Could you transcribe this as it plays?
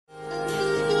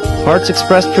Hearts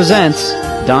Express presents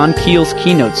Don Keele's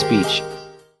keynote speech.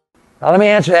 Now let me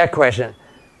answer that question.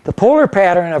 The polar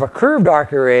pattern of a curved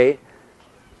arc array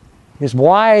is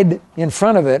wide in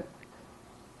front of it,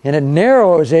 and it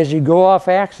narrows as you go off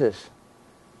axis.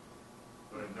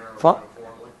 But it narrows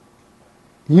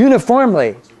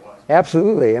Uniformly.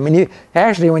 Absolutely. I mean,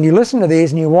 actually, when you listen to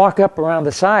these and you walk up around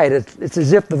the side, it's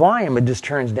as if the volume just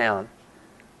turns down.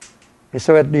 And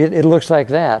so it looks like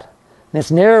that. And it's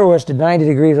narrowest to 90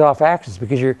 degrees off axis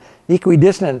because you're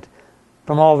equidistant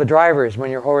from all the drivers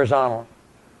when you're horizontal.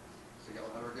 So you'll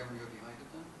never again when you go behind it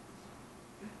then?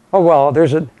 Oh, well,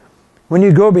 when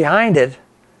you go behind it,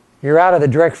 you're out of the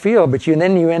direct field, but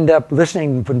then you end up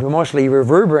listening to mostly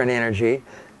reverberant energy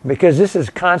because this is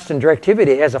constant directivity.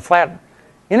 It has a flat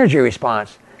energy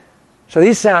response. So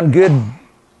these sound good,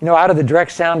 out of the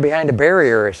direct sound behind a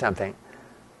barrier or something.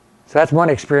 So that's one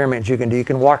experiment you can do. You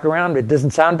can walk around, but it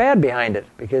doesn't sound bad behind it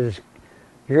because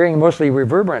you're hearing mostly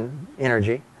reverberant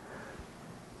energy.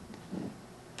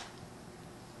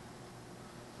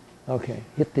 Okay,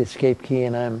 hit the escape key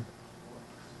and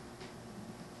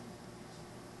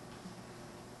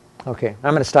okay,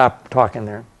 I'm going to stop talking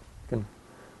there.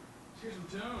 Here's some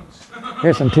tunes.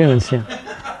 Here's some tunes,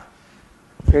 yeah.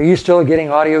 Are you still getting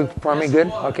audio for me good?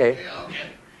 Okay.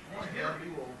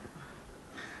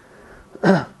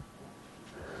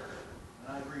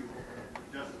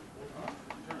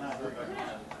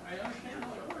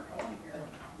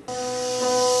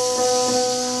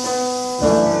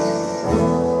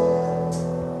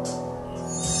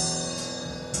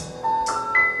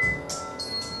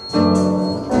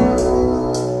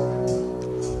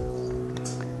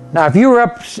 Now, if you were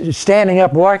standing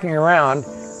up, walking around,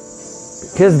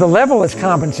 because the level is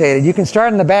compensated, you can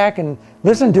start in the back and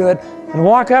listen to it and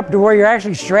walk up to where you're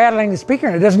actually straddling the speaker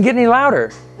and it doesn't get any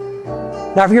louder.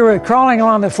 Now, if you were crawling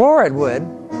along the floor, it would.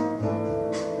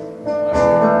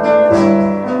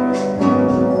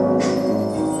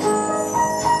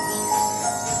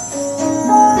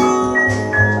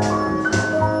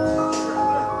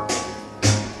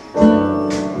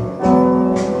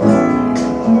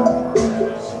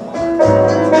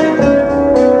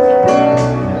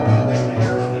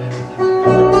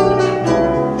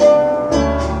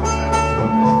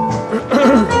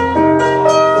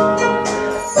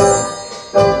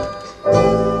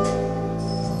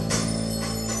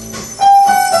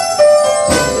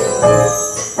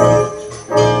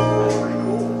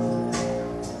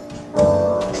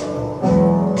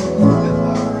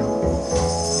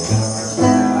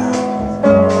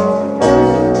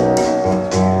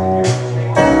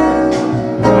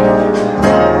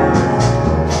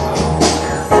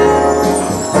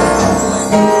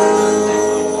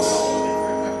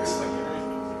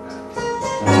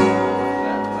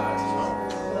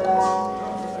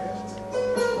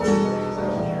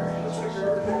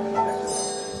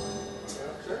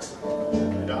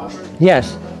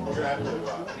 Yes.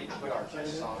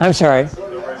 I'm sorry.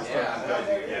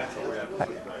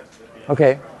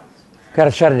 Okay. Got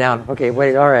to shut it down. Okay,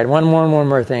 wait. All right. One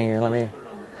more thing here. Let me.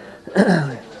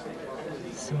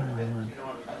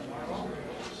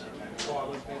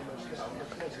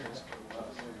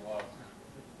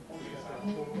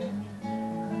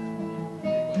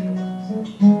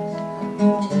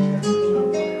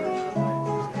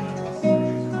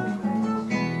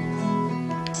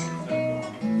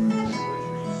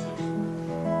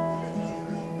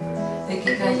 De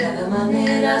qué callada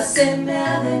manera se me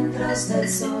adentraste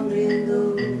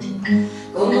sonriendo,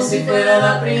 como si fuera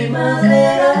la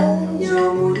primavera,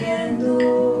 yo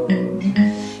muriendo.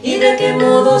 Y de qué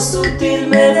modo sutil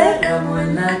me derramó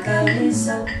en la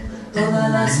camisa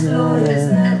todas las flores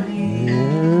de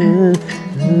abril.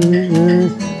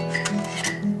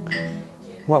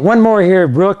 Well, one more here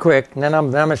real quick, and then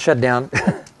I'm going to shut down.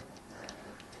 It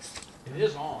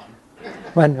is on.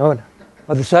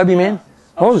 Oh, the sub, you mean?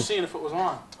 I was just seeing if it was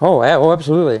on. Oh,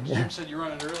 absolutely. Jim said you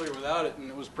run it earlier without it, and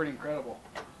it was pretty incredible.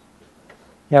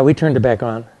 Yeah, we turned it back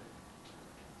on.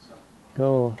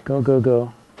 Go.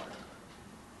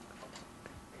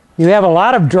 You have a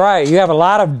lot of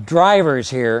drivers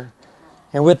here,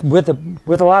 and with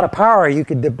a lot of power,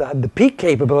 the peak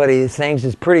capability of these things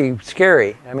is pretty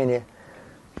scary. I mean,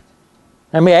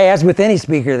 as with any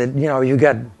speaker, that you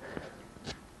got.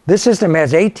 This system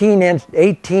has 18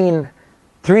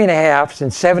 3.5s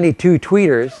and 72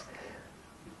 tweeters.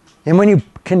 And when you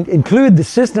can include the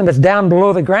system that's down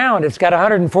below the ground, it's got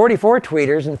 144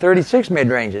 tweeters and 36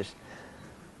 mid-ranges.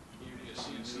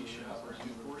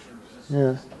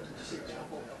 Yeah.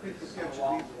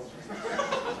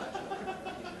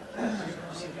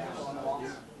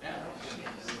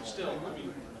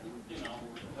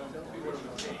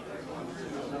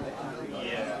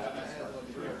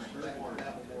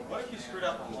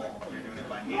 screwed up a hole. You're doing it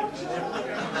by hand.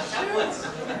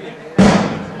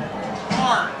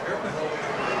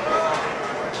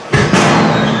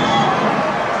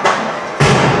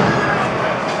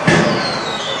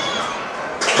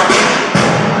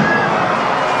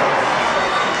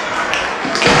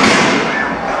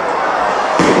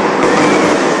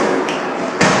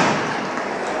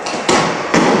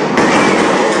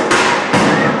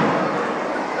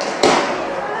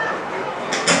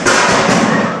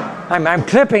 I'm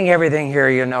clipping everything here,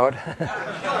 you know it.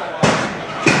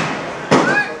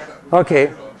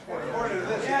 Okay.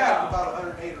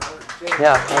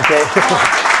 Yeah, okay.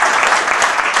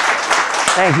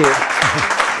 Thank you.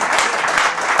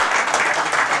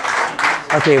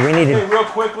 Okay, we need to... Real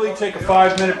quickly, take a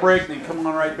 5-minute break, then come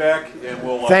on right back, and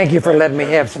we'll... Thank you for letting me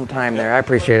have some time there. I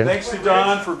appreciate it. Thanks to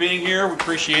Don for being here. We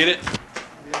appreciate it.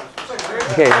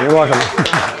 Okay, you're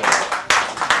welcome.